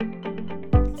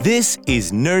This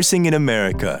is Nursing in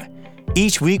America.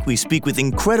 Each week, we speak with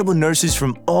incredible nurses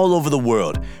from all over the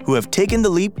world who have taken the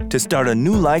leap to start a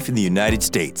new life in the United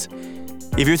States.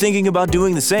 If you're thinking about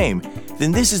doing the same,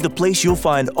 then this is the place you'll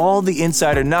find all the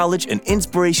insider knowledge and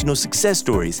inspirational success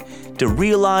stories to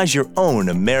realize your own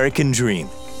American dream.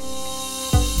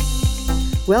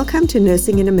 Welcome to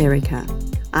Nursing in America.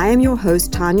 I am your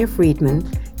host, Tanya Friedman,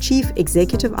 Chief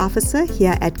Executive Officer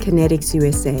here at Kinetics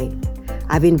USA.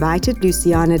 I've invited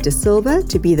Luciana Da Silva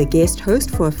to be the guest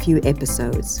host for a few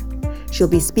episodes. She'll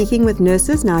be speaking with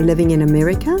nurses now living in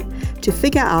America to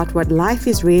figure out what life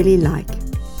is really like.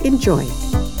 Enjoy.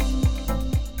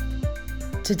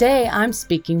 Today, I'm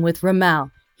speaking with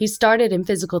Ramel. He started in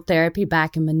physical therapy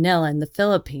back in Manila in the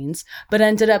Philippines, but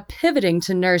ended up pivoting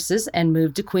to nurses and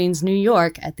moved to Queens, New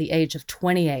York at the age of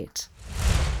 28.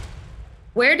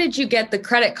 Where did you get the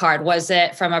credit card? Was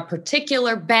it from a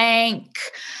particular bank?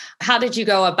 How did you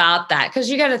go about that? Because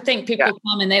you got to think people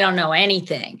come and they don't know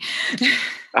anything.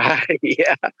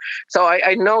 Yeah. So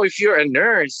I know if you're a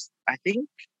nurse,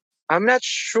 I'm not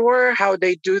sure how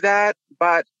they do that.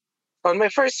 But on my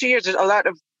first 2 years, there's a lot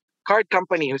of card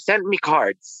company who sent me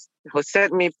cards, who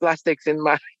sent me plastics in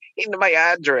my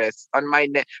address on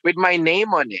with my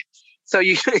name on it. So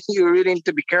you really need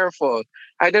to be careful.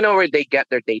 I don't know where they get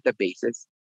their databases,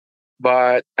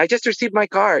 but I just received my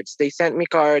cards. They sent me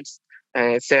cards,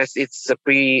 and it says it's a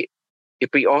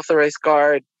pre-authorized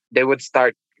card. They would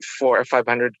start for a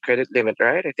 500 credit limit,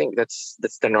 right? I think that's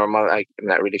the normal. I'm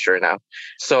not really sure now.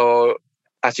 So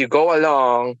as you go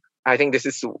along, I think this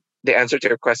is the answer to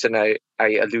your question I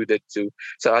alluded to.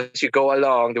 So as you go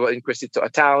along, they will increase it to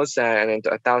 1,000 and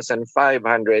to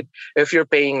 1,500 if you're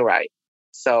paying right.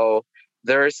 So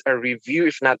there's a review,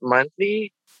 if not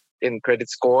monthly, in credit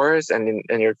scores and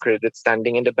in your credit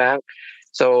standing in the bank.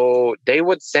 So they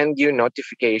would send you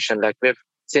notification like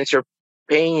since you're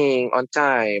paying on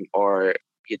time or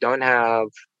you don't have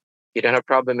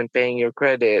problem in paying your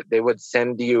credit, they would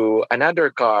send you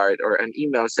another card or an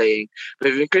email saying,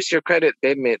 we've increased your credit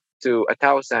limit to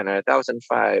 1,000 or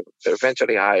 1,500, so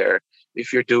eventually higher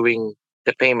if you're doing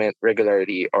the payment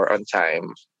regularly or on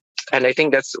time. And I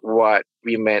think that's what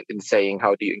we meant in saying,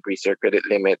 how do you increase your credit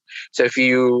limit? So if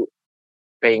you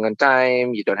paying on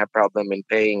time, you don't have problem in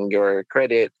paying your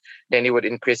credit, then you would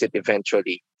increase it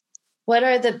eventually. What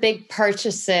are the big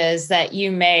purchases that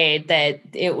you made that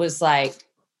it was like,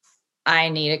 I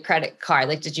need a credit card?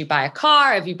 Like, did you buy a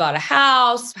car? Have you bought a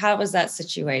house? How was that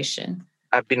situation?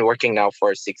 I've been working now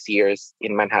for 6 years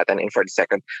in Manhattan in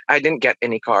 42nd. I didn't get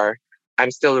any car. I'm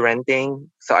still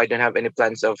renting, so I don't have any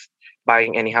plans of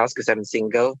buying any house because I'm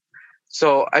single.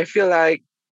 So I feel like,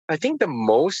 I think the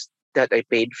most that I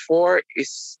paid for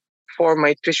is for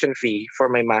my tuition fee for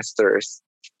my master's.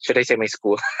 Should I say my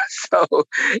school? So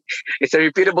it's a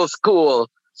reputable school.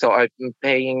 So I'm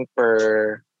paying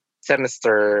per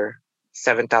semester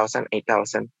 7,000,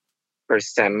 8,000 per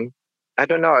sem. I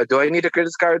don't know. Do I need a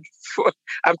credit card?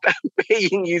 I'm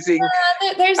paying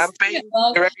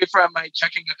directly from my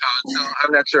checking account. So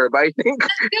I'm not sure. But I think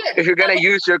if you're going to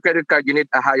use your credit card, you need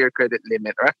a higher credit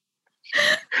limit, right?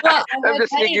 Well, I'm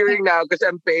just figuring now because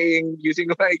I'm paying using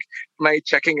my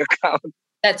checking account.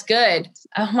 That's good.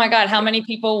 Oh my God. How many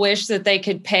people wish that they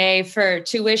could pay for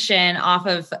tuition off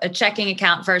of a checking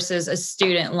account versus a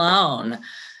student loan?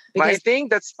 I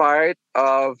think that's part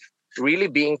of really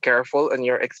being careful on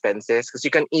your expenses because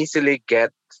you can easily get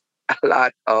a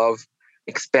lot of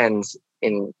expense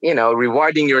in,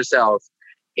 rewarding yourself.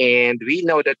 And we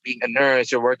know that being a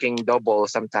nurse, you're working double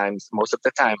sometimes, most of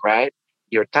the time, right?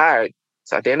 You're tired.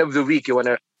 So at the end of the week, you want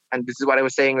to, and this is what I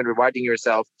was saying when rewarding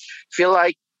yourself, feel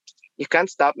like you can't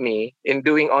stop me in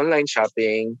doing online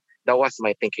shopping. That was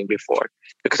my thinking before.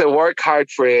 Because I work hard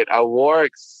for it. I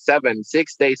work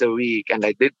 6 days a week, and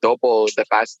I did double the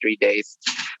past 3 days.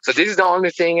 So this is the only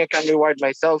thing I can reward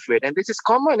myself with. And this is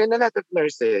common in a lot of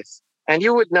nurses. And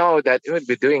you would know that you would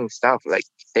be doing stuff like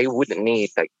they wouldn't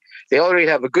need. Like they already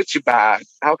have a Gucci bag.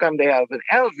 How come they have an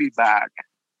LV bag?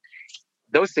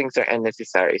 Those things are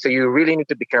unnecessary. So you really need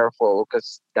to be careful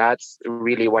because that's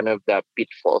really one of the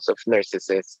pitfalls of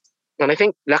nurses. And I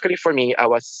think luckily for me, I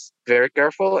was very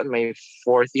careful in my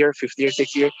 4th year, 5th year,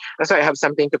 6th year. That's why I have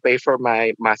something to pay for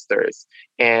my master's.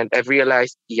 And I've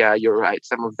realized, yeah, you're right.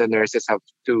 Some of the nurses have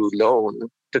to loan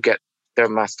to get their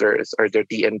master's or their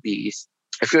DNBs.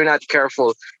 If you're not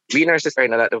careful, we nurses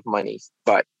earn a lot of money,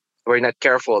 but we're not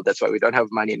careful. That's why we don't have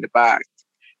money in the bank.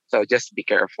 So just be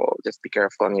careful. Just be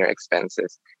careful on your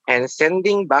expenses. And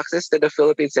sending boxes to the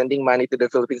Philippines, sending money to the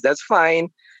Philippines, that's fine.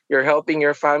 You're helping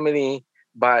your family.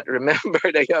 But remember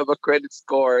that you have a credit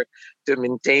score to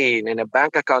maintain and a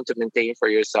bank account to maintain for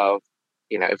yourself.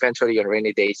 eventually on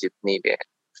rainy days you need it.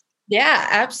 Yeah,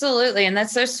 absolutely. And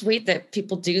that's so sweet that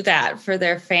people do that for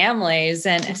their families.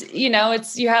 And,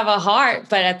 it's you have a heart,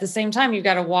 but at the same time, you've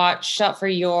got to watch out for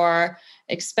your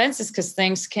expenses because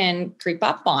things can creep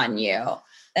up on you.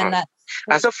 And that's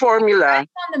as a formula, on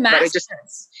the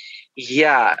masters.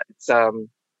 It's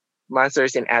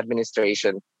master's in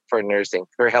administration for nursing,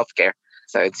 for healthcare.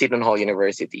 So it's Seton Hall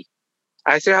University.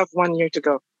 I still have 1 year to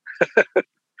go.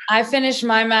 I finished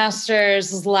my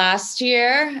master's last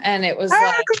year and it was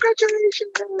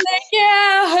congratulations.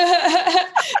 Yeah.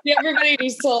 Everybody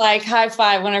needs to high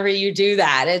five whenever you do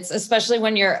that. It's especially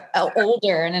when you're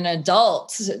older and an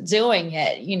adult doing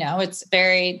it, it's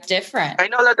very different. I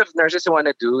know a lot of nurses who want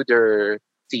to do their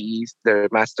Cs, their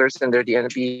masters and their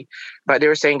DNP, but they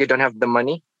were saying they don't have the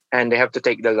money and they have to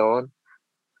take the loan.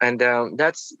 And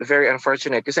that's very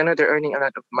unfortunate because I know they're earning a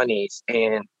lot of money.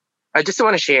 And I just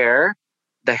want to share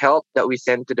the help that we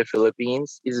send to the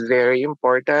Philippines is very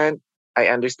important. I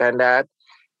understand that.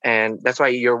 And that's why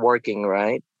you're working,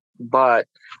 right? But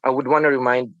I would want to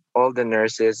remind all the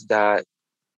nurses that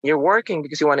you're working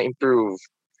because you want to improve.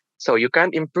 So you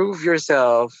can't improve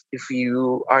yourself if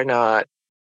you are not,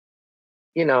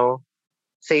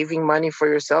 saving money for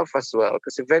yourself as well.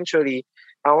 Because eventually,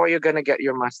 how are you going to get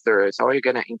your master's? How are you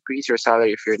going to increase your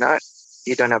salary if you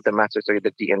don't have the master's or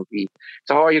the DNP?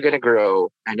 So how are you going to grow?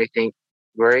 And I think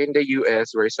we're in the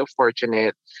US. We're so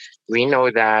fortunate. We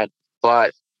know that.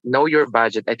 But know your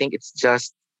budget. I think it's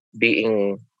just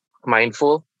being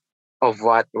mindful of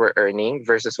what we're earning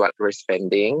versus what we're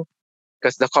spending.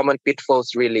 Because the common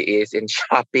pitfalls really is in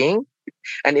shopping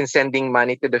and in sending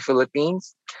money to the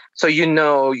Philippines. So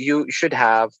you should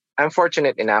have. I'm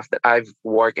fortunate enough that I've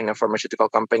worked in a pharmaceutical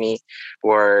company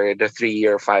where the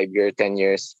 3-year, 5-year, 10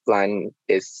 years plan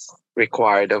is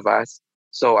required of us.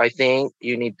 So I think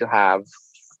you need to have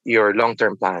your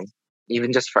long-term plan,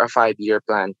 even just for a 5-year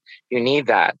plan. You need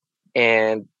that.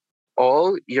 And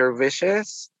all your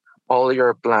wishes, all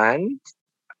your plans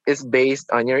is based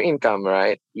on your income,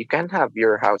 right? You can't have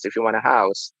your house if you want a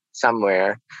house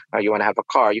somewhere or you want to have a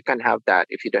car. You can't have that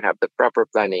if you don't have the proper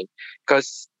planning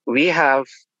because we have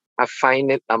a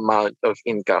finite amount of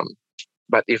income.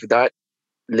 But if that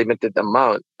limited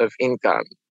amount of income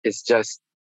is just,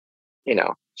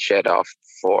 shed off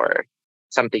for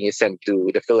something you send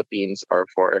to the Philippines or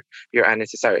for your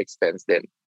unnecessary expense, then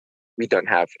we don't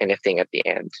have anything at the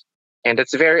end. And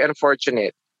that's very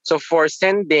unfortunate. So for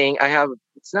sending,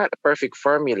 it's not a perfect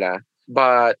formula,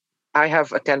 but I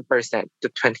have a 10% to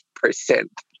 20%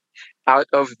 out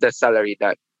of the salary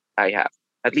that I have,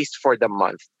 at least for the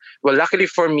month. Well, luckily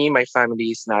for me, my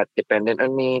family is not dependent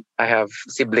on me. I have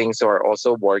siblings who are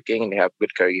also working and they have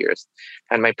good careers.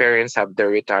 And my parents have their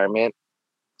retirement.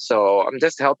 So I'm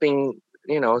just helping,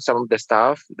 some of the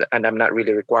stuff, and I'm not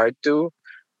really required to.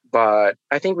 But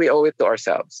I think we owe it to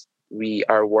ourselves. We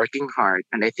are working hard.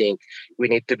 And I think we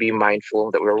need to be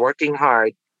mindful that we're working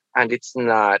hard and it's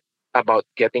not about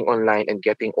getting online and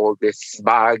getting all these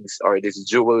bags or these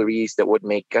jewelries that would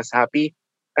make us happy.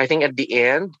 I think at the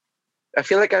end, I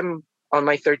feel like I'm on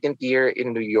my 13th year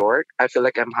in New York. I feel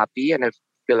like I'm happy and I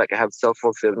feel like I have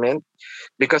self-fulfillment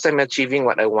because I'm achieving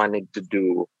what I wanted to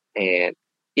do. And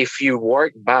if you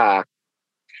work back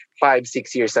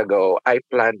 5-6 years ago, I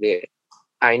planned it.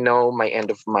 I know my end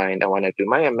of mind. I want to do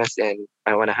my MSN.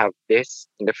 I want to have this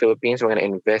in the Philippines. I want to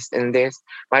invest in this.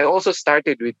 I also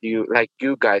started with you, like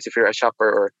you guys, if you're a shopper,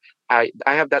 or I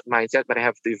have that mindset, but I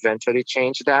have to eventually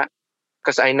change that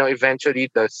because I know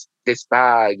eventually these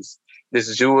bags,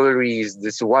 these jewelries,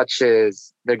 these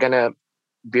watches, they're going to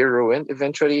be ruined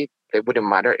eventually. It wouldn't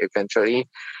matter eventually.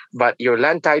 But your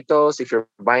land titles, if you're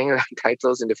buying land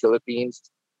titles in the Philippines,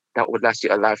 that would last you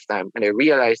a lifetime. And I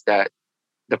realized that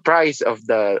the price of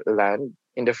the land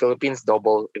in the Philippines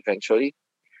double eventually.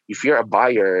 If you're a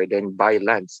buyer, then buy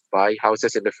lands, buy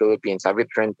houses in the Philippines, have it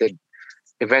rented.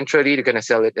 Eventually, they're going to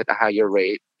sell it at a higher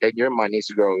rate. Then your money is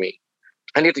growing.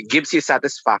 And it gives you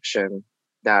satisfaction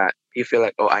that you feel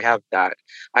like, oh, I have that.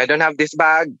 I don't have this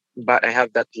bag, but I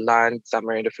have that land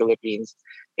somewhere in the Philippines.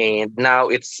 And now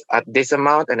it's at this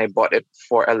amount and I bought it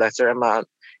for a lesser amount.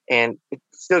 And it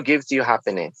still gives you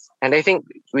happiness. And I think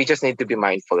we just need to be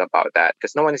mindful about that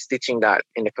because no one is teaching that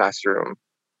in the classroom.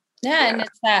 Yeah, and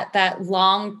it's that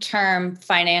long-term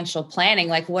financial planning.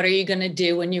 Like, what are you going to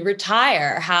do when you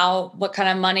retire? What kind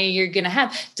of money you're going to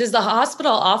have? Does the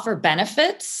hospital offer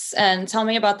benefits? And tell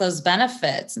me about those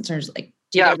benefits in terms of do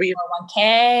you get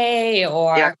 401k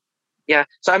or? Yeah.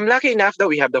 So I'm lucky enough that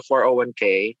we have the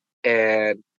 401k.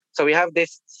 And so we have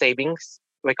this savings.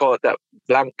 We call it the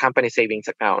Blank Company Savings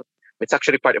Account. It's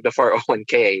actually part of the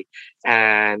 401k.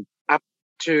 And up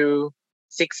to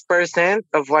 6%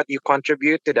 of what you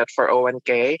contribute to that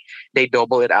 401k, they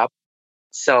double it up.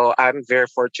 So I'm very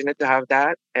fortunate to have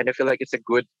that. And I feel like it's a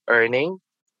good earning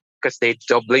because they're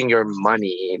doubling your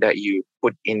money that you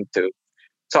put into.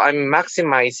 So I'm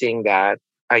maximizing that.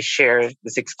 I share the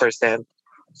 6%.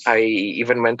 I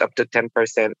even went up to 10%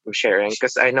 of sharing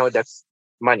because I know that's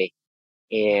money.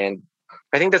 And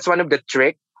I think that's one of the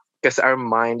trick because our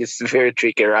mind is very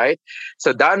tricky, right?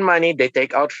 So that money they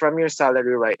take out from your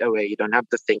salary right away. You don't have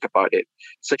to think about it.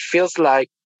 So it feels like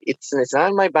it's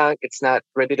not in my bank. It's not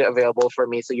readily available for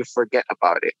me. So you forget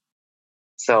about it.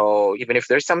 So even if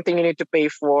there's something you need to pay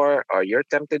for or you're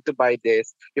tempted to buy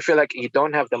this, you feel like you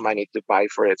don't have the money to buy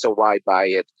for it. So why buy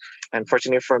it?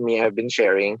 Unfortunately for me, I've been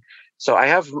sharing. So I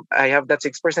have that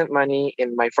 6% money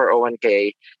in my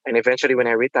 401k. And eventually when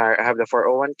I retire, I have the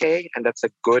 401k and that's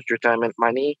a good retirement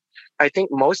money. I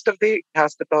think most of the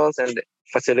hospitals and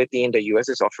facility in the US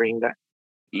is offering that.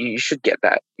 You should get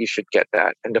that. You should get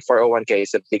that. And the 401k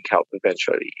is a big help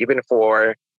eventually, even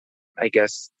for I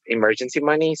guess, emergency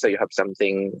money. So you have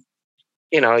something,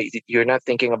 you're not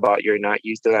thinking about, you're not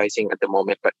utilizing at the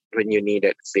moment, but when you need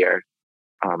it, it's there.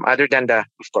 Other than that,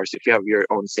 of course, if you have your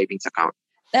own savings account.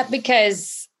 That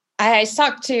because I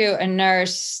talked to a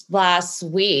nurse last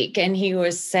week and he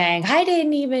was saying, I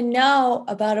didn't even know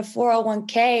about a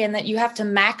 401k and that you have to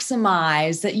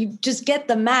maximize, that you just get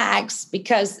the max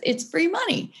because it's free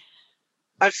money.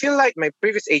 I feel like my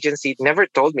previous agency never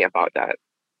told me about that.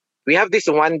 We have this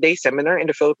 1-day seminar in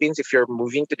the Philippines if you're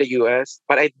moving to the US,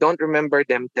 but I don't remember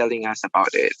them telling us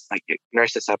about it. Like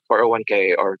nurses have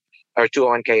 401k or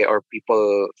 201k or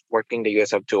people working in the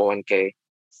US have 201k.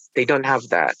 They don't have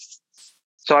that.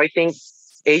 So I think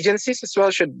agencies as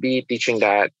well should be teaching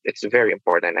that. It's very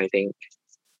important, I think,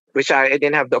 which I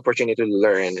didn't have the opportunity to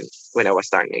learn when I was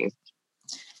starting.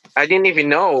 I didn't even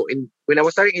know. When I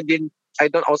was starting, I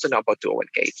don't also know about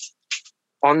 201ks.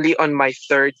 Only on my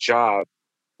third job,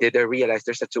 did I realize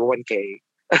there's a 201k.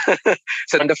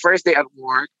 So on the first day at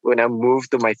work, when I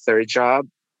moved to my third job,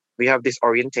 we have this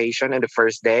orientation on the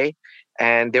first day.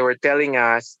 And they were telling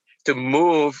us to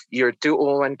move your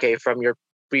 201k from your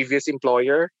previous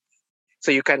employer.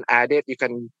 So you can add it, you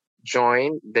can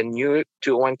join the new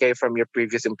 201k from your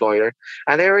previous employer.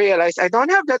 And I realized I don't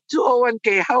have that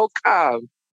 201k. How come?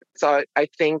 So I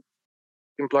think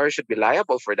employers should be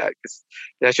liable for that because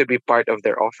that should be part of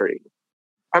their offering.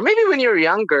 Or maybe when you're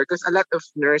younger, because a lot of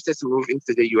nurses move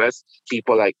into the US,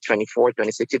 people like 24,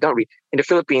 26, you don't read. In the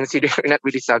Philippines, you're not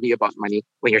really savvy about money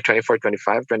when you're 24,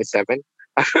 25, 27.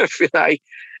 I feel like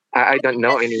I don't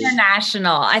know any.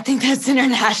 International. I think that's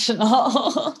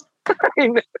international.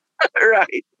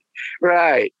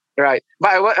 Right.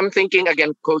 But I'm thinking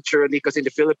again culturally, because in the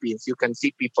Philippines, you can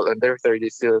see people in their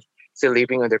 30s still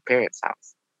living in their parents'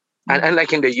 house. And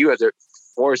unlike in the US, they're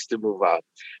forced to move out.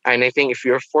 And I think if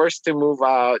you're forced to move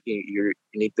out, you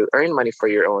need to earn money for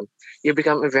your own. You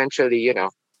become eventually,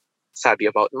 savvy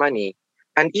about money.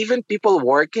 And even people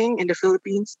working in the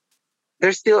Philippines,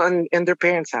 they're still in their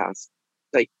parents' house,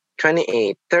 like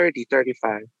 28, 30,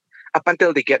 35, up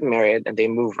until they get married and they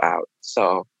move out.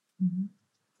 So,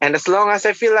 and as long as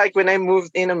I feel like when I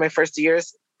moved in on my first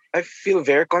years, I feel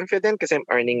very confident because I'm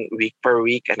earning week per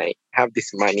week and I have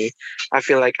this money. I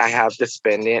feel like I have to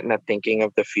spend it, not thinking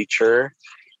of the future.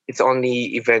 It's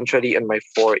only eventually in my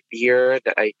fourth year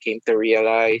that I came to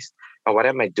realize, oh, what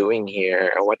am I doing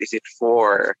here? Or what is it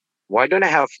for? Why don't I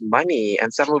have money?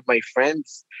 And some of my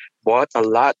friends bought a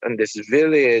lot on this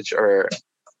village or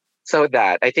so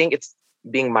that I think it's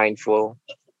being mindful.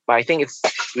 But I think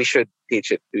we should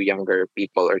teach it to younger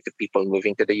people or to people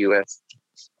moving to the US.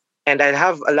 And I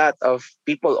have a lot of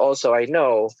people also I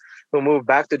know who moved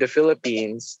back to the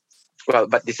Philippines. Well,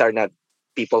 but these are not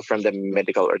people from the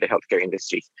medical or the healthcare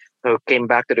industry who came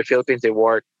back to the Philippines. They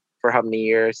worked for how many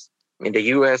years in the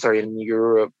US or in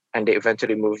Europe, and they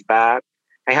eventually moved back.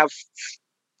 I have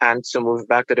aunts who moved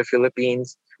back to the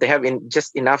Philippines. They have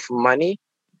just enough money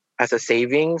as a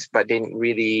savings, but didn't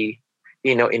really,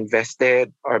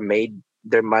 invested or made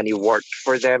their money work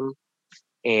for them.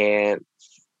 And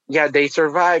yeah, they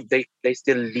survive. They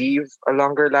still live a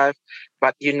longer life,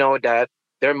 but you know that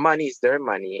their money is their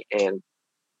money. And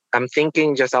I'm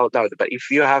thinking just out loud, but if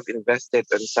you have invested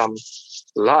in some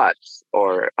lots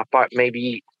or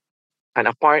maybe an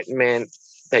apartment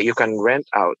that you can rent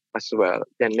out as well,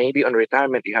 then maybe on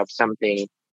retirement you have something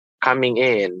coming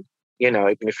in,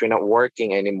 even if you're not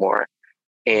working anymore.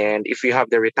 And if you have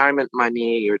the retirement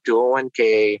money, your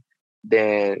 201k,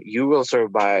 then you will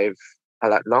survive a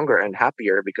lot longer and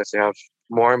happier because you have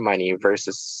more money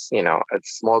versus, a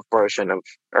small portion of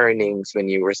earnings when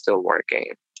you were still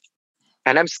working.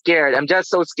 And I'm scared. I'm just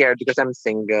so scared because I'm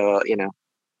single,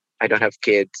 I don't have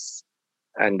kids.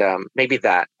 And maybe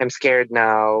that. I'm scared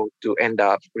now to end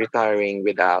up retiring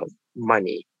without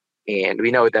money. And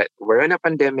we know that we're in a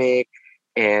pandemic,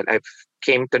 and I've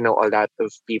came to know a lot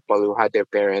of people who had their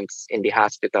parents in the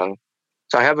hospital.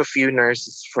 So I have a few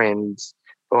nurses friends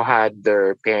who had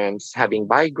their parents having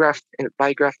bigraft in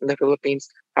the Philippines,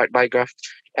 heart bigraft,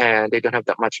 and they don't have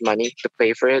that much money to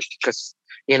pay for it because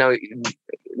you know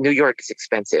New York is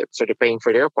expensive. So they're paying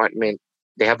for their apartment.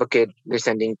 They have a kid they're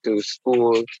sending to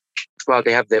school. Well,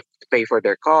 they have to pay for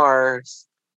their cars.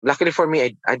 Luckily for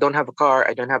me, I don't have a car.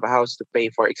 I don't have a house to pay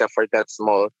for except for that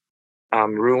small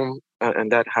room in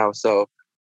that house. So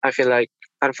I feel like,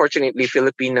 unfortunately,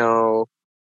 Filipino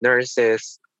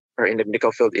nurses or in the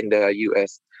medical field in the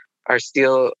US are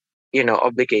still,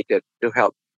 obligated to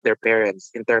help their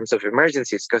parents in terms of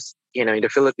emergencies because, in the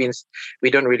Philippines, we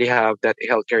don't really have that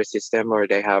healthcare system or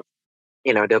they have,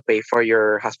 they'll pay for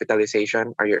your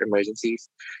hospitalization or your emergencies.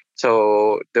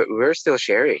 So we're still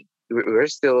sharing. We're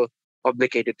still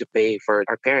obligated to pay for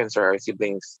our parents or our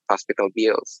siblings' hospital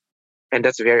bills. And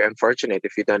that's very unfortunate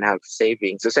if you don't have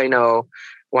savings. Because I know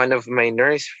one of my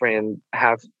nurse friend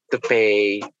have to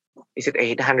pay, is it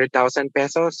 800,000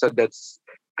 pesos? So that's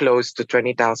close to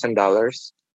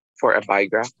 $20,000 for a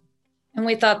Viagra. And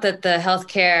we thought that the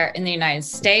healthcare in the United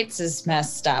States is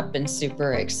messed up and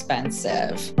super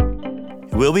expensive.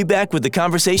 We'll be back with the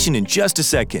conversation in just a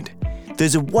second.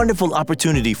 There's a wonderful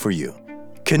opportunity for you.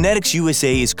 Kinetics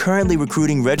USA is currently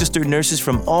recruiting registered nurses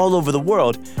from all over the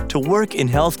world to work in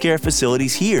healthcare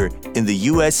facilities here in the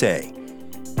USA.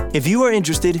 If you are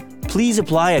interested, please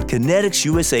apply at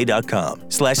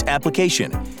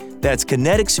kineticsusa.com/application. That's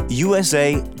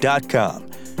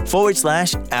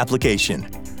kineticsusa.com/application.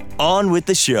 On with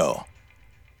the show.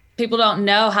 People don't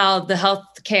know how the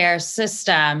healthcare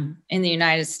system in the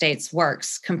United States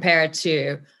works compared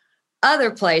to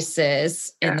other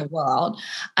places in the world.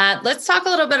 Let's talk a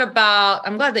little bit about,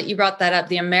 I'm glad that you brought that up,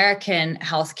 the American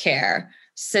healthcare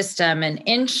system and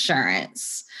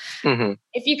insurance. Mm-hmm.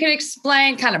 If you could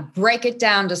explain, kind of break it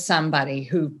down to somebody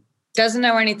who doesn't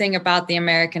know anything about the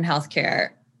American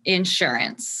healthcare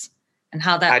insurance and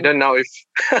how that I don't know if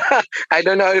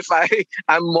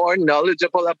I'm more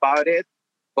knowledgeable about it,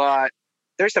 but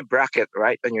there's a bracket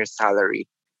right on your salary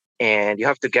and you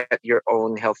have to get your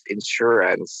own health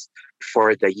insurance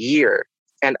for the year.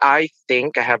 And I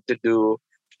think I have to do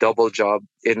double job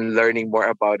in learning more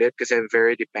about it because I'm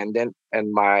very dependent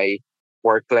in my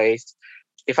workplace.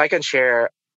 If I can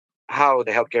share how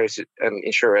the healthcare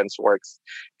insurance works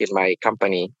in my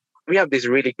company, we have this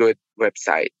really good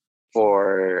website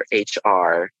for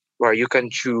HR where you can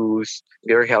choose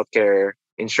your healthcare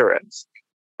insurance.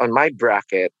 On my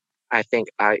bracket, I think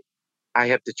I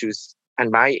have to choose,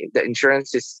 and the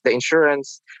insurance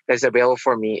that's available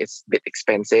for me is a bit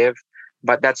expensive,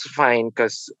 but that's fine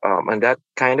because on that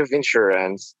kind of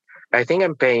insurance, I think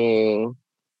I'm paying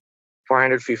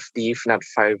 450, if not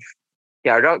five,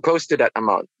 around close to that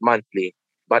amount monthly.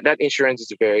 But that insurance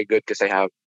is very good because I have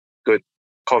good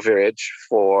coverage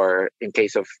for in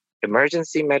case of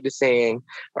emergency medicine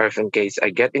or if in case I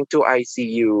get into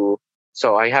ICU.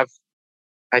 So I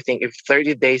think if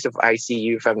 30 days of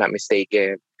ICU, if I'm not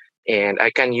mistaken, and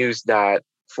I can use that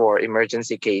for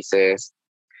emergency cases.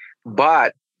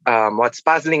 But what's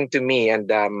puzzling to me,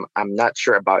 and I'm not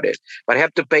sure about it, but I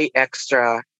have to pay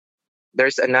extra.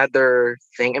 There's another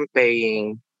thing I'm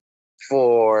paying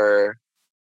for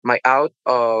my out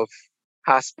of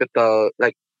hospital,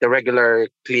 like the regular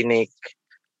clinic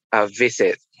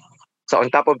visit. So on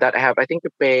top of that, I think to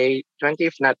pay 20,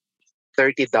 if not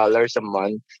 $30 a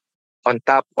month on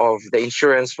top of the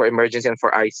insurance for emergency and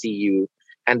for ICU.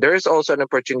 And there's also an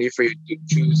opportunity for you to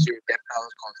choose your dental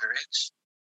coverage.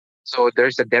 So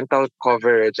there's a dental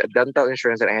coverage, a dental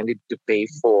insurance that I need to pay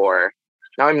for.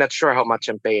 Now I'm not sure how much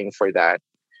I'm paying for that,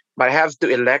 but I have to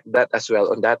elect that as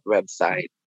well on that website.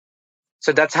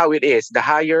 So that's how it is. The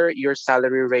higher your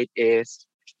salary rate is,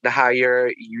 the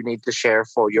higher you need to share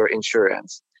for your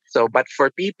insurance. So, but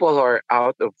for people who are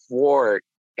out of work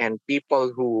and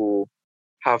people who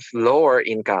have lower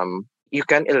income, you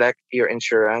can elect your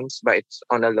insurance, but it's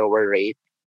on a lower rate.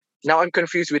 Now I'm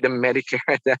confused with the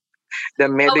Medicare, the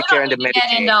Medicare and the Medicaid.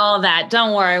 Get into all that.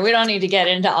 Don't worry, we don't need to get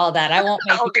into all that. I won't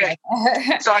make okay.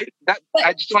 So I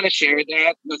just want to share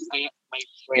that because my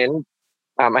friend,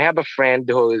 I have a friend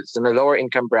who's in a lower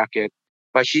income bracket,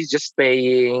 but she's just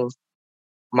paying.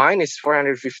 Mine is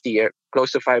 450,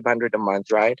 close to 500 a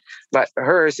month, right? But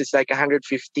hers is like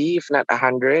 150, if not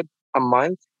 100 a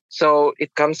month. So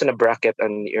it comes in a bracket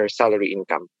on your salary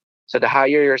income. So the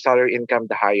higher your salary income,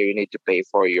 the higher you need to pay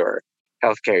for your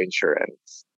healthcare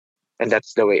insurance. And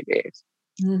that's the way it is.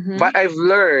 Mm-hmm. But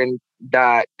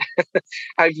that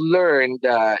I've learned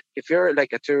that if you're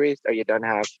like a tourist or you don't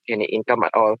have any income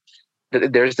at all,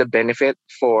 there's a benefit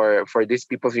for these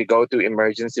people. If you go to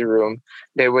emergency room,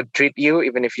 they would treat you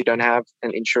even if you don't have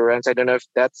an insurance. I don't know if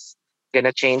that's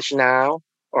gonna change now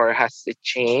or has it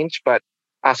changed, but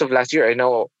as of last year, I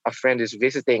know a friend is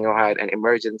visiting who had an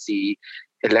emergency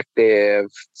elective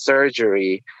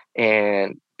surgery,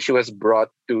 and she was brought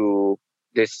to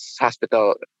this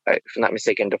hospital, if I'm not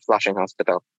mistaken, the Flushing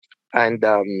Hospital, and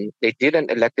they did an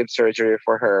elective surgery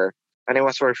for her, and it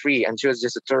was for free, and she was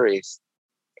just a tourist.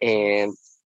 And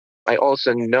I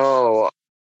also know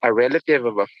a relative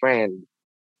of a friend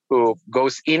who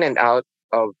goes in and out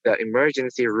of the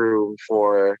emergency room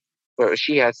for where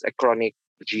she has a chronic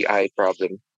GI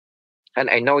problem. And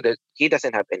I know that he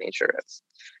doesn't have any insurance.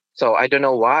 So I don't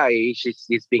know why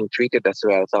she's being treated as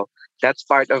well. So that's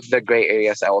part of the gray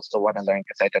areas I also want to learn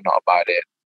because I don't know about it.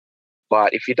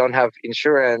 But if you don't have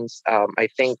insurance, I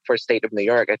think for state of New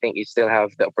York, I think you still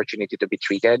have the opportunity to be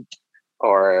treated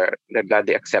or they'll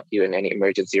gladly accept you in any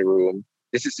emergency room.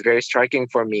 This is very striking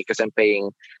for me because I'm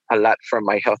paying a lot for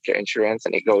my healthcare insurance,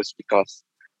 and it goes because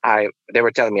they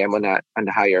were telling me I'm on a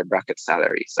higher bracket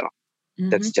salary. So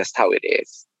that's just how it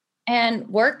is. And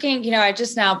working, I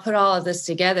just now put all of this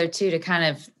together too to kind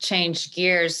of change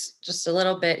gears just a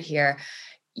little bit here.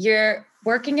 You're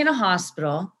working in a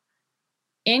hospital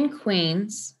in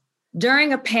Queens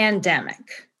during a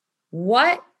pandemic.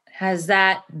 What has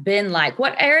that been like?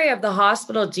 What area of the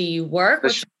hospital do you work?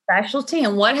 What's your specialty?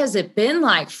 And what has it been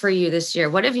like for you this year?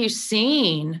 What have you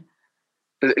seen?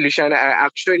 Luciana, I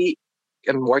actually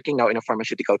am working now in a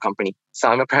pharmaceutical company. So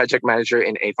I'm a project manager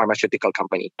in a pharmaceutical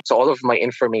company. So all of my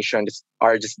information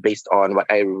are just based on what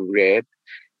I read.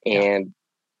 And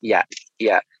yeah.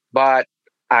 But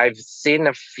I've seen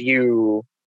a few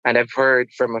and I've heard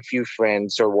from a few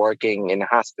friends who are working in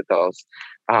hospitals.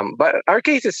 But our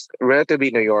case is relatively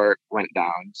New York went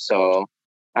down. So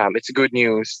it's good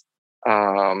news.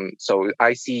 So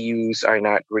ICUs are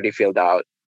not really filled out.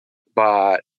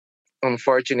 But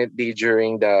unfortunately,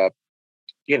 during the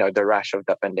rush of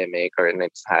the pandemic or in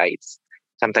its heights,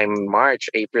 sometime in March,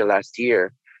 April last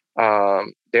year,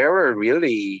 they were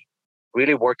really,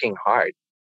 really working hard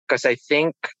because I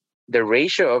think the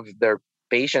ratio of the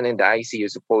patient in the ICU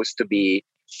is supposed to be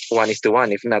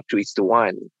 1:1, if not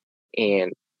 2:1.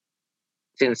 And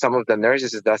since some of the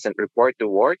nurses doesn't report to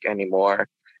work anymore,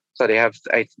 so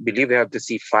I believe they have to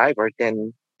see 5 or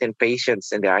 10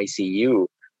 patients in the ICU.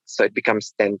 So it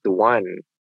becomes 10:1,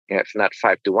 if not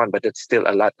 5:1, but it's still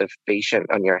a lot of patient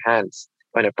on your hands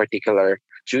on a particular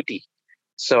duty.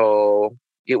 So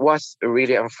it was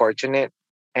really unfortunate.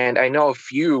 And I know a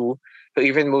few who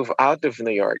even move out of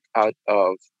New York out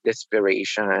of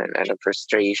desperation and of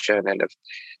frustration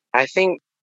I think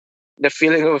the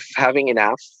feeling of having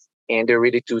enough and they're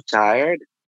really too tired.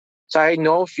 So I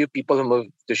know a few people who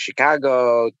moved to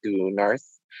Chicago, to North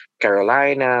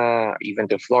Carolina, even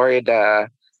to Florida.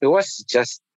 It was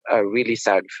just a really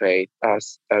sad fate,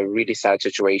 a really sad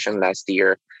situation last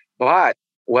year. But,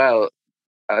 well,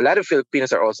 a lot of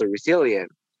Filipinos are also resilient.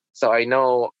 So I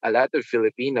know a lot of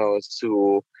Filipinos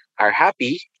who are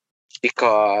happy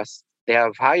because they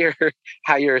have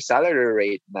higher salary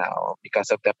rate now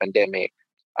because of the pandemic,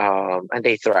 and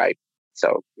they thrive.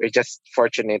 So we're just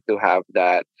fortunate to have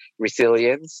that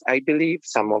resilience. I believe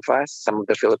some of us, some of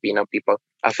the Filipino people,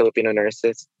 Filipino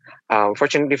nurses.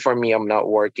 Fortunately for me, I'm not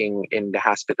working in the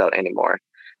hospital anymore,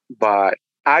 but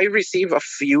I receive a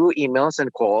few emails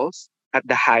and calls at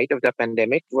the height of the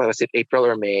pandemic. Was it April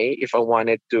or May? If I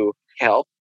wanted to help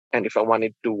and if I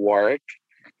wanted to work.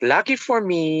 Lucky for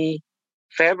me,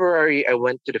 February, I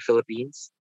went to the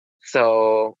Philippines.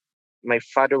 So my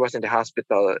father was in the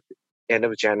hospital end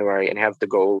of January and I have to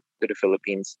go to the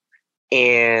Philippines.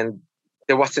 And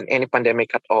there wasn't any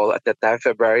pandemic at all at that time,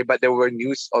 February, but there were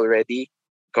news already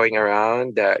going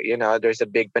around that, there's a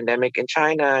big pandemic in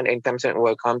China and anytime soon it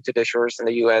will come to the shores in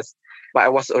the US. But I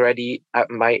was already, I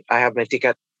have my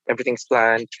ticket, everything's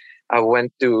planned. I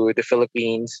went to the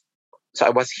Philippines. So I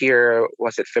was here,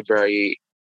 was it February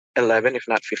 11, if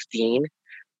not 15?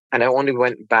 And I only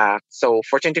went back. So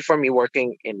fortunately for me,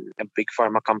 working in a big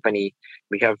pharma company,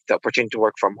 we have the opportunity to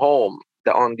work from home.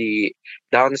 The only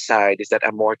downside is that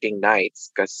I'm working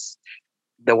nights because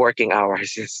the working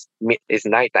hours is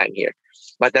nighttime here.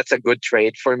 But that's a good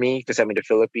trade for me because I'm in the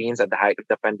Philippines at the height of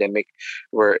the pandemic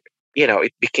where,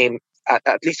 it became,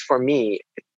 at least for me,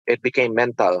 it became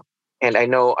mental. And I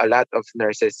know a lot of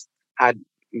nurses had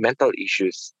mental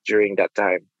issues during that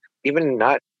time. Even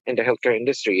not in the healthcare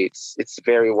industry. It's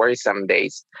very worrisome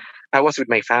days. I was with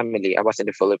my family. I was in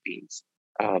the Philippines.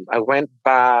 I went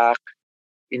back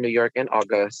in New York in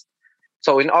August.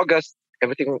 So in August,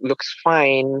 everything looks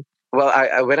fine. Well,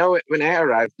 when I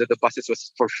arrived, the buses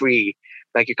was for free.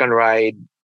 Like you can ride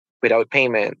without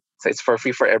payment. So it's for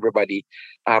free for everybody.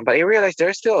 But I realized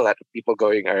there's still a lot of people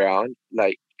going around.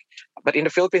 But in the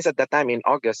Philippines at that time in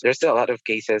August, there's still a lot of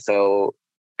cases. So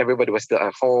everybody was still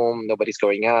at home. Nobody's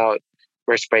going out.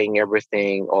 We're spraying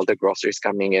everything. All the groceries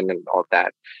coming in and all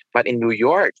that. But in New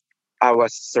York, I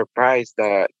was surprised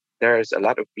that there's a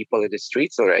lot of people in the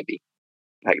streets already.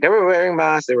 Like they were wearing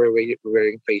masks, they were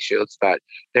wearing face shields, but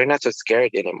they're not so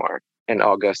scared anymore in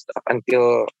August up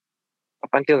until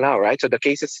now, right? So the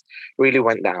cases really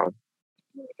went down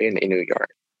in New York.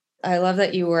 I love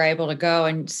that you were able to go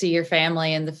and see your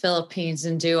family in the Philippines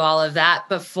and do all of that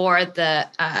before the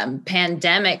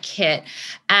pandemic hit.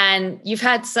 And you've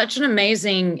had such an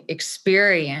amazing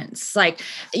experience. Like,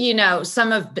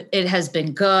 some of it has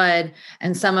been good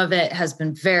and some of it has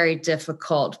been very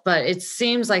difficult, but it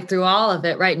seems like through all of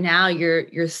it right now,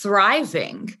 you're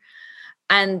thriving.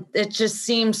 And it just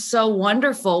seems so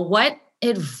wonderful. What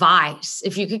advice,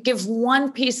 if you could give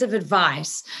one piece of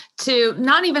advice to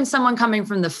not even someone coming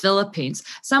from the Philippines,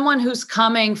 someone who's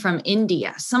coming from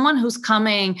India, someone who's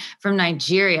coming from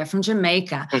Nigeria, from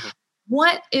Jamaica,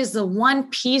 what is the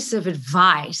one piece of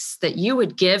advice that you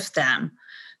would give them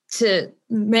to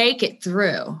make it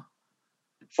through?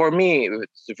 For me,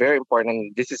 it's very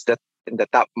important. This is in the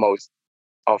topmost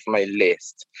of my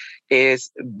list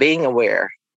is being aware.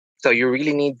 So you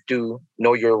really need to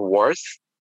know your worth.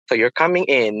 So you're coming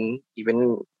in,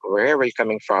 even wherever you're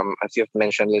coming from, as you've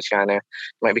mentioned, Luciana, you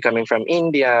might be coming from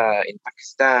India, in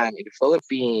Pakistan, in the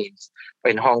Philippines,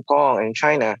 or in Hong Kong, in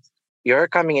China. You're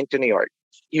coming into New York.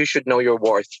 You should know your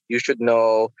worth. You should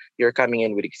know you're coming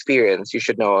in with experience. You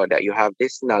should know that you have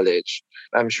this knowledge.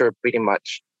 I'm sure pretty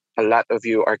much a lot of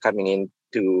you are coming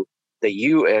into the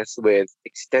US with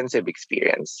extensive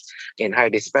experience in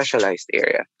highly specialized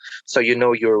area. So you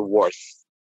know your worth.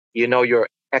 You know your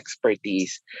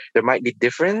expertise. There might be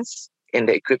difference in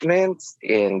the equipment,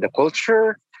 in the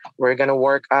culture we're gonna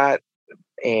work at,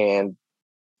 and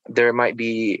there might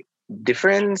be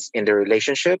difference in the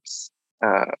relationships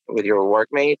with your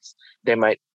workmates. They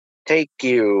might take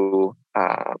you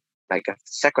like a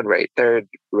second rate, third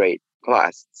rate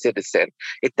class citizen.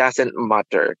 It doesn't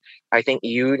matter. I think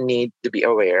you need to be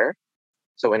aware.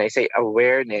 So when I say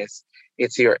awareness,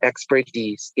 it's your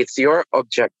expertise, it's your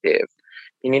objective.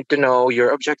 You need to know your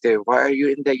objective. Why are you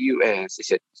in the US? Is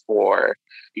it for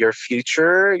your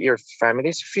future, your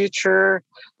family's future?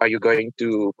 Are you going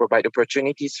to provide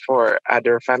opportunities for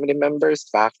other family members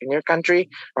back in your country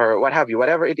or what have you?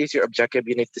 Whatever it is your objective,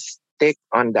 you need to stick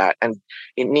on that. And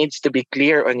it needs to be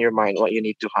clear on your mind what you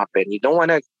need to happen. You don't want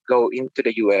to go into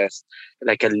the US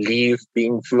like a leaf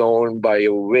being flown by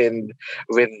a wind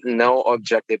with no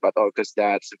objective at all, because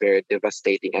that's very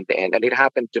devastating at the end. And it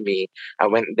happened to me. I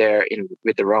went there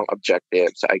with the wrong objective,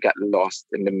 so I got lost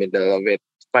in the middle of it.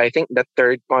 But I think the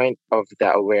third point of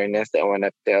the awareness that I want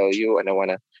to tell you and I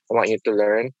want you to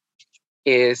learn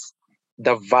is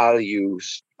the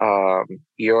values.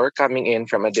 You're coming in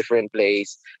from a different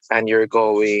place and you're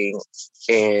going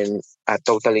in a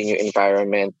totally new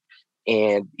environment,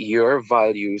 and your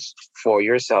values for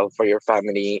yourself, for your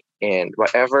family, and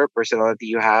whatever personality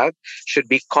you have should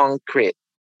be concrete.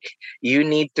 You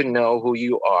need to know who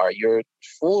you are, your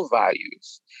full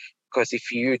values. Because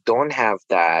if you don't have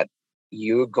that,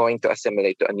 you're going to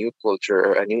assimilate to a new culture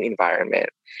or a new environment.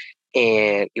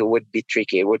 And it would be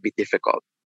tricky, it would be difficult.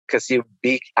 Because you'll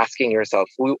be asking yourself,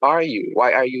 who are you?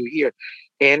 Why are you here?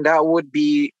 And that would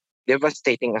be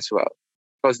devastating as well.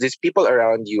 Because these people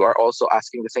around you are also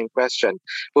asking the same question.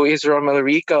 Who is Romel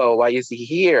Rico? Why is he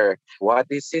here? What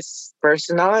is his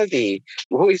personality?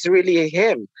 Who is really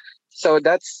him? So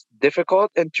that's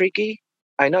difficult and tricky.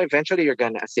 I know eventually you're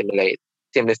going to assimilate.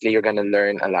 Seamlessly, you're going to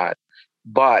learn a lot.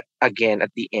 But again,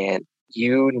 at the end,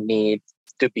 you need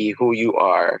to be who you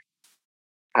are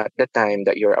at the time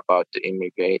that you're about to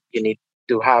immigrate. You need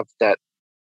to have that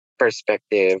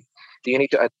perspective. You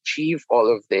need to achieve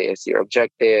all of this, your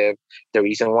objective, the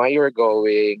reason why you're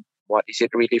going, what is it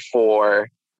really for.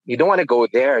 You don't want to go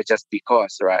there just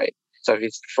because, right? So if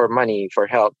it's for money, for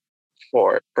help,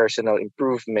 for personal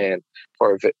improvement,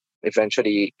 for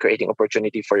eventually creating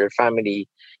opportunity for your family,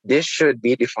 this should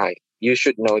be defined. You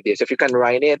should know this. If you can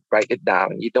write it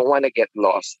down. You don't want to get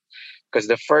lost, because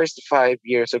the first 5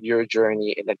 years of your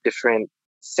journey in a different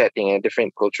setting, a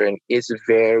different culture, is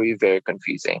very, very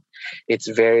confusing. It's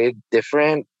very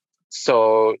different.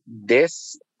 So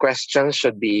this questions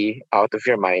should be out of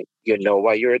your mind. You know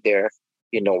why you're there.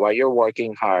 You know why you're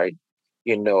working hard.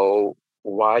 You know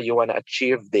why you want to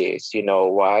achieve this. You know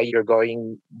why you're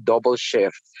going double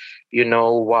shift. You know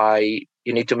why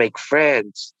you need to make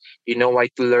friends. You know why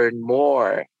to learn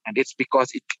more. And it's because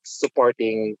it's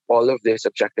supporting all of this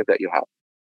objective that you have.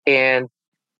 And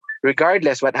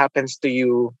regardless what happens to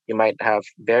you, you might have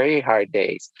very hard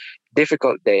days,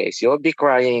 difficult days. You'll be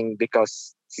crying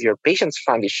because your patient's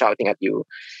family is shouting at you.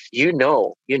 You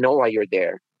know why you're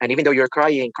there. And even though you're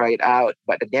crying, cry it out.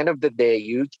 But at the end of the day,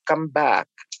 you come back.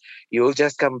 You'll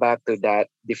just come back to that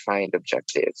defined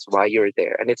objectives, why you're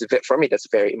there. And for me, that's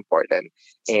very important.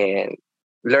 And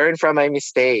learn from my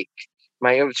mistake.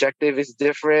 My objective is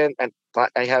different, but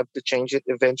I have to change it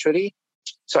eventually.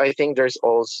 So I think there's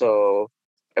also,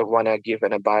 I want to give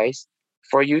an advice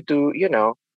for you to,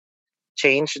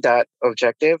 change that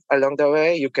objective along the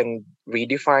way. You can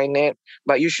redefine it,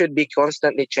 but you should be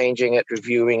constantly changing it,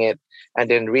 reviewing it, and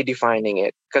then redefining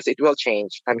it because it will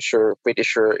change. I'm sure, pretty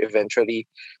sure eventually.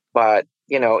 But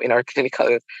in our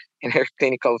clinical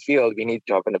field, we need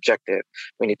to have an objective.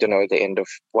 We need to know the end of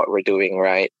what we're doing,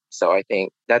 right? So I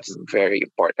think that's very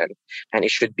important, and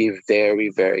it should be very,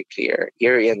 very clear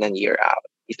year in and year out.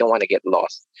 You don't want to get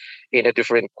lost in a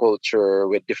different culture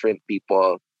with different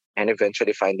people and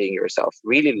eventually finding yourself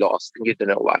really lost and you don't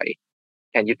know why.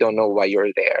 And you don't know why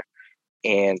you're there.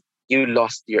 And you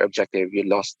lost your objective, you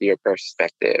lost your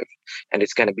perspective, and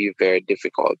it's going to be very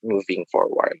difficult moving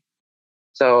forward.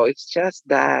 So it's just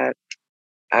that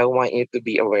I want you to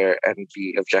be aware and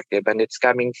be objective. And it's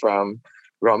coming from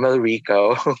Romel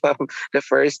Rico, the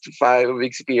first 5 of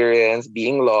experience,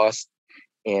 being lost.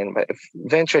 But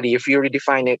eventually, if you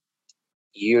redefine it,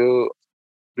 you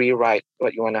rewrite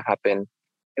what you want to happen,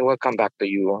 it will come back to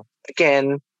you.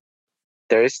 Again,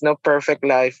 there is no perfect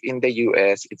life in the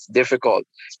US. It's difficult,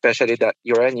 especially that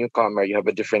you're a newcomer, you have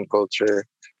a different culture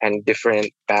and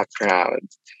different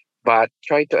background. But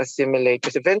try to assimilate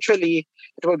because eventually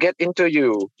it will get into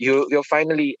you. You'll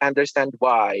finally understand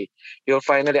why. You'll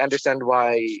finally understand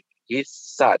why he's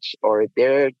such or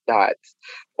they're that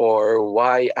or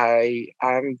why I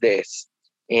am this.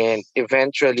 And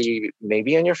eventually,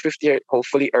 maybe in your 50th year,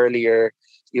 hopefully earlier,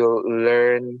 you'll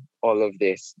learn all of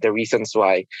this, the reasons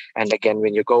why. And again,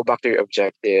 when you go back to your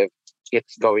objective,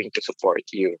 it's going to support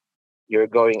you. You're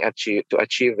going to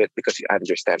achieve it because you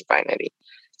understand finally.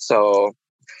 So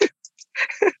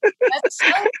That's so,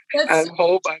 I that's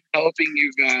hope I'm helping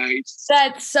you guys.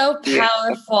 That's so Yeah.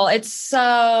 powerful.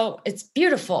 It's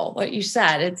beautiful what you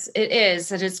said.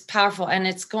 It's powerful. And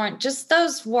it's going, just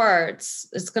those words,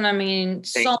 it's going to mean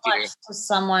so Thank you. much to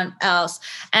someone else.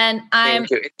 And I'm,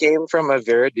 Thank you. It came from a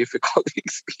very difficult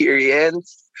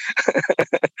experience.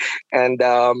 And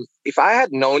if I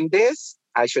had known this,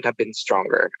 I should have been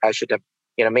stronger. I should have,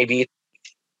 maybe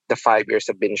the 5 years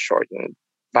have been shortened.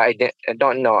 But I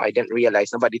don't know. I didn't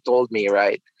realize. Nobody told me,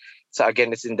 right? So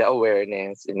again, it's in the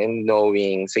awareness and in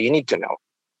knowing. So you need to know.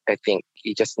 I think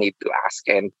you just need to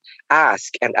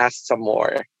ask some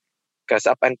more. Because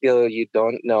up until you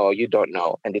don't know,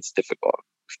 and it's difficult.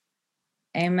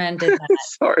 amen to that.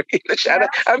 Sorry, Lashana,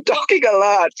 I'm talking a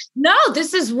lot. No,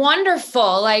 this is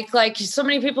wonderful. Like so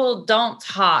many people don't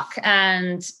talk,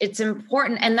 and it's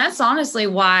important. And that's honestly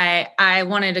why I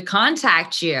wanted to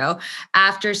contact you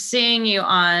after seeing you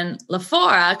on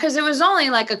LaFora, because it was only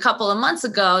like a couple of months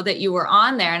ago that you were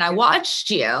on there, and I watched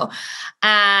you,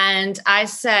 and I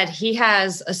said, he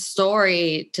has a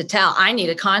story to tell. I need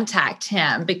to contact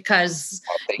him because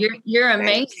you're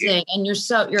amazing, and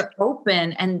you're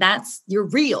open, and you're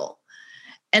real.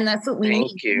 And that's what we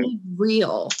need. We need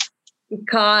real.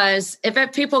 Because if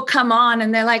people come on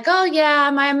and they're like, oh yeah,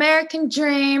 my American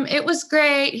dream, it was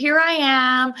great, here I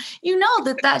am,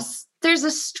 there's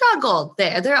a struggle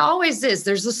there. There always is.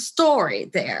 There's a story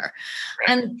there.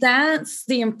 And that's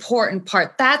the important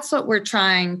part. That's what we're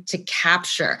trying to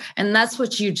capture. And that's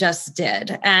what you just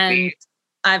did. And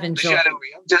I've enjoyed it.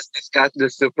 We have just discussed the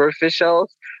superficial.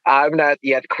 I'm not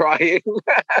yet crying.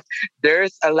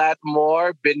 There's a lot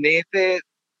more beneath it.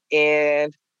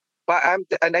 And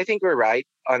I think we're right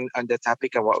on the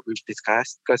topic and what we've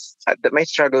discussed, because my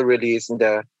struggle really is in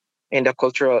the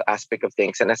cultural aspect of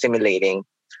things and assimilating.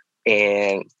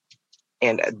 And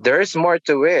there's more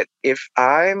to it. If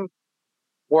I'm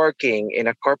working in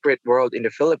a corporate world in the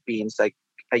Philippines, like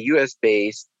a US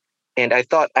based, and I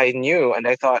thought I knew and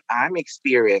I thought I'm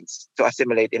experienced to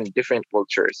assimilate in different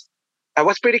cultures, I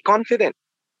was pretty confident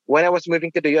when I was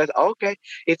moving to the US. Okay,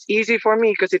 it's easy for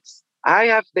me because I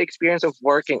have the experience of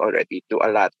working already to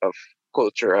a lot of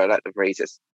culture, a lot of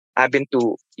races. I've been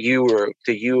to Europe,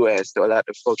 to US, to a lot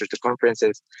of culture, to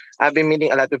conferences. I've been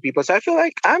meeting a lot of people. So I feel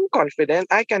like I'm confident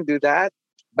I can do that.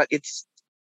 But it's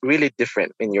really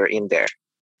different when you're in there.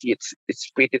 It's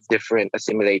pretty different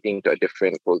assimilating to a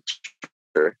different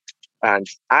culture. And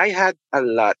I had a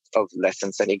lot of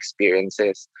lessons and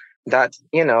experiences that,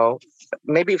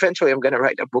 maybe eventually I'm going to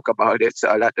write a book about it so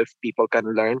a lot of people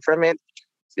can learn from it.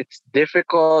 It's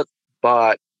difficult,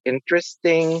 but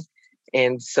interesting.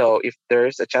 And so if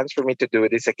there's a chance for me to do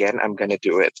this again, I'm going to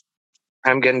do it.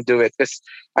 I'm going to do it because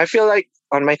I feel like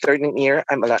on my third year,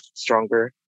 I'm a lot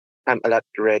stronger. I'm a lot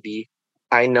ready.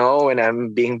 I know when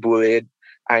I'm being bullied.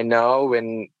 I know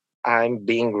when I'm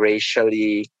being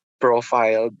racially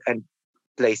profiled and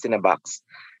placed in a box.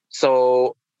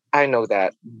 So I know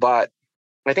that. But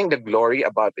I think the glory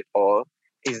about it all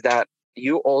is that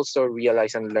you also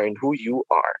realize and learn who you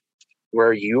are,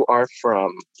 where you are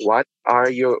from, what are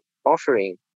you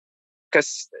offering.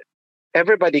 Because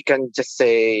everybody can just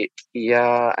say,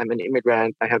 yeah, I'm an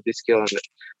immigrant, I have this skill,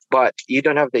 but you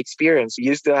don't have the experience.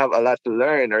 You still have a lot to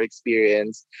learn or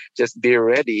experience. Just be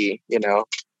ready,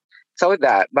 So with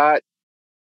that, but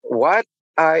what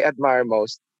I admire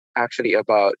most actually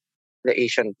about the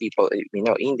Asian people,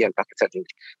 Indian, Pakistani,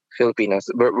 Filipinos,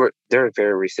 they're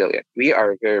very resilient. We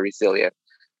are very resilient.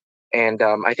 And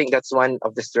I think that's one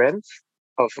of the strengths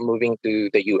of moving to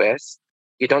the US.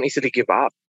 You don't easily give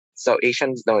up. So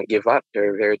Asians don't give up.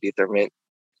 They're very determined.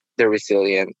 They're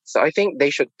resilient. So I think they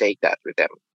should take that with them.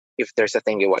 If there's a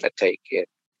thing you want to take it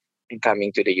and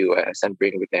coming to the US and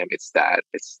bring with them, it's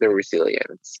the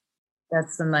resilience.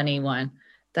 That's the money one.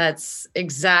 That's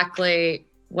exactly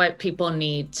what people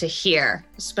need to hear,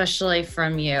 especially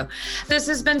from you. This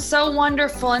has been so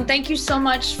wonderful. And thank you so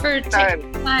much for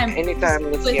taking time. Anytime,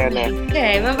 Luciana.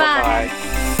 Okay, bye-bye.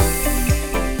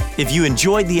 If you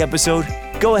enjoyed the episode,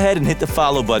 go ahead and hit the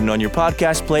follow button on your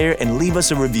podcast player and leave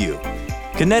us a review.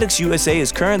 Kinetics USA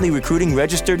is currently recruiting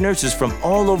registered nurses from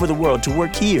all over the world to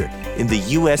work here in the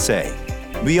USA.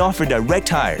 We offer direct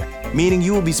hire, meaning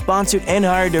you will be sponsored and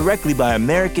hired directly by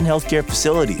American healthcare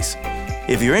facilities.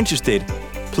 If you're interested,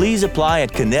 please apply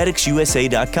at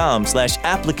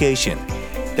kineticsusa.com/application.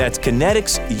 That's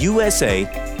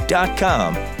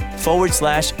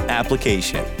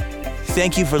kineticsusa.com/application.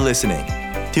 Thank you for listening.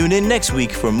 Tune in next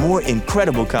week for more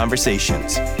incredible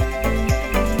conversations.